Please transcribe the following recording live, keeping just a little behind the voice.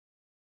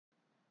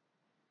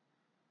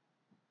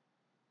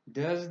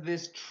Does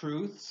this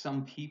truth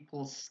some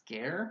people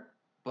scare?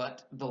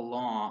 But the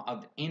law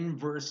of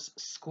inverse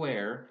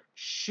square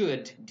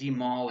should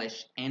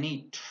demolish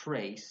any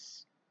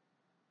trace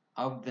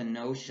of the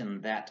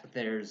notion that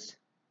there's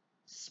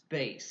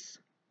space.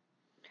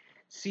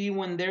 See,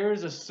 when there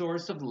is a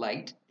source of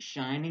light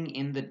shining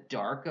in the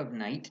dark of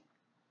night,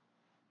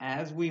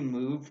 as we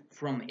move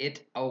from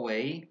it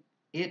away,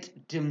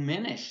 it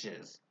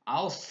diminishes,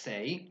 I'll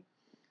say,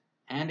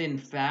 and in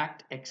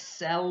fact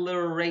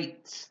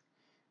accelerates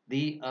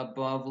the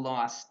above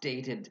law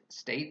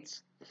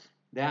states.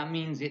 That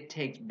means it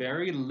takes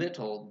very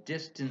little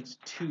distance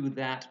to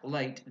that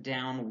light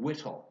down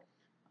whittle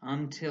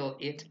until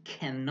it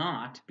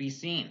cannot be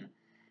seen.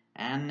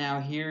 And now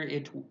here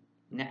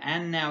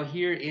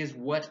is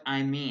what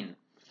I mean.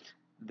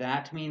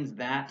 That means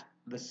that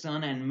the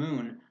sun and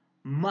moon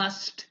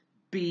must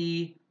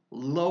be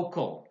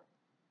local.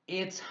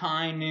 It's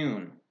high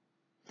noon,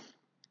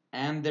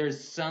 and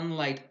there's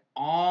sunlight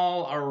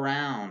all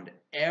around.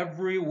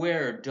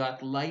 Everywhere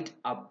doth light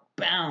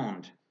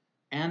abound,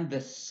 and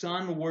the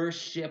sun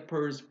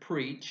worshippers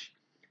preach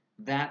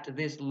that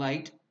this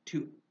light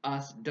to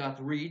us doth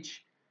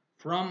reach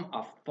from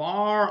a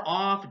far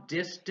off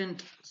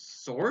distant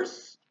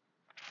source,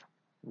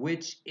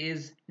 which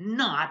is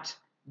not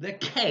the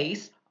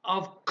case,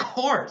 of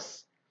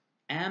course.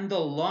 And the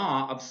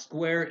law of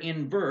square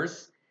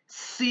inverse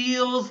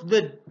seals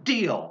the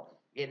deal.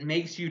 It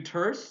makes you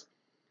terse,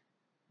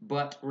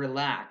 but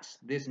relax.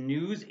 This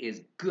news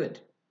is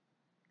good,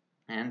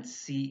 and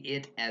see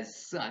it as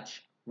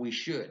such we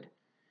should.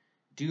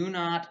 Do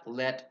not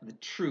let the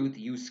truth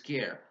you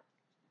scare.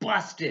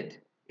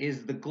 Busted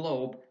is the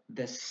globe,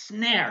 the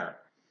snare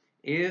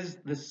is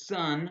the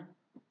sun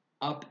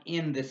up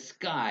in the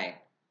sky.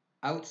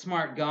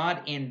 Outsmart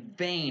God in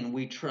vain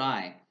we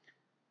try.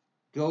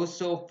 Go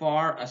so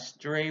far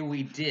astray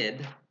we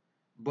did,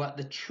 but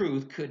the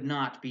truth could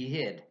not be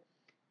hid.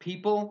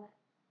 People,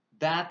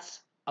 that's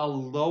a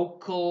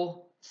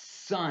local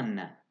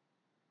sun.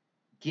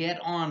 Get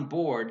on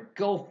board,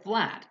 go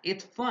flat,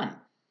 it's fun.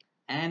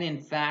 And in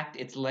fact,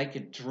 it's like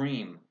a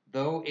dream,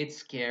 though it's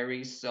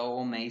scary,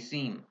 so may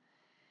seem.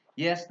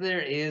 Yes,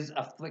 there is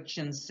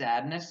affliction,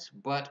 sadness,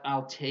 but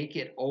I'll take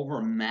it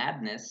over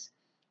madness.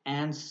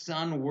 And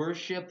sun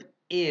worship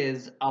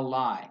is a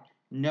lie.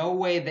 No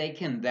way they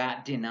can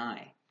that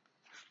deny.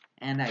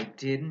 And I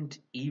didn't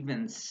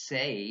even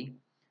say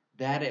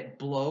that it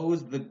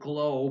blows the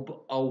globe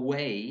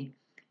away.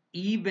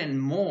 Even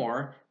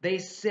more, they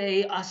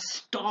say a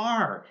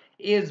star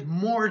is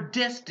more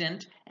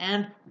distant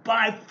and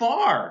by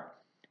far,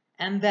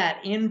 and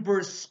that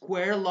inverse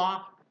square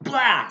law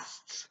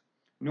blasts.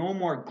 No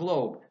more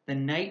globe, the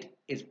night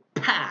is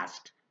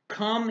past.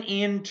 Come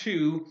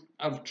into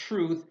of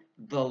truth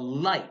the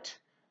light.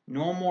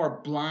 No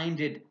more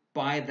blinded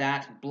by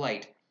that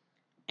blight.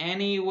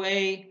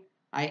 Anyway,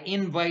 I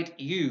invite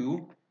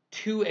you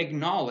to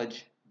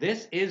acknowledge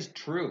this is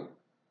true,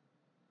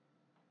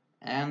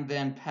 and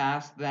then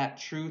pass that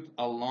truth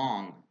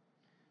along.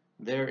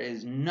 There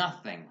is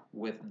nothing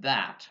with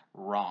that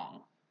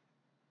wrong.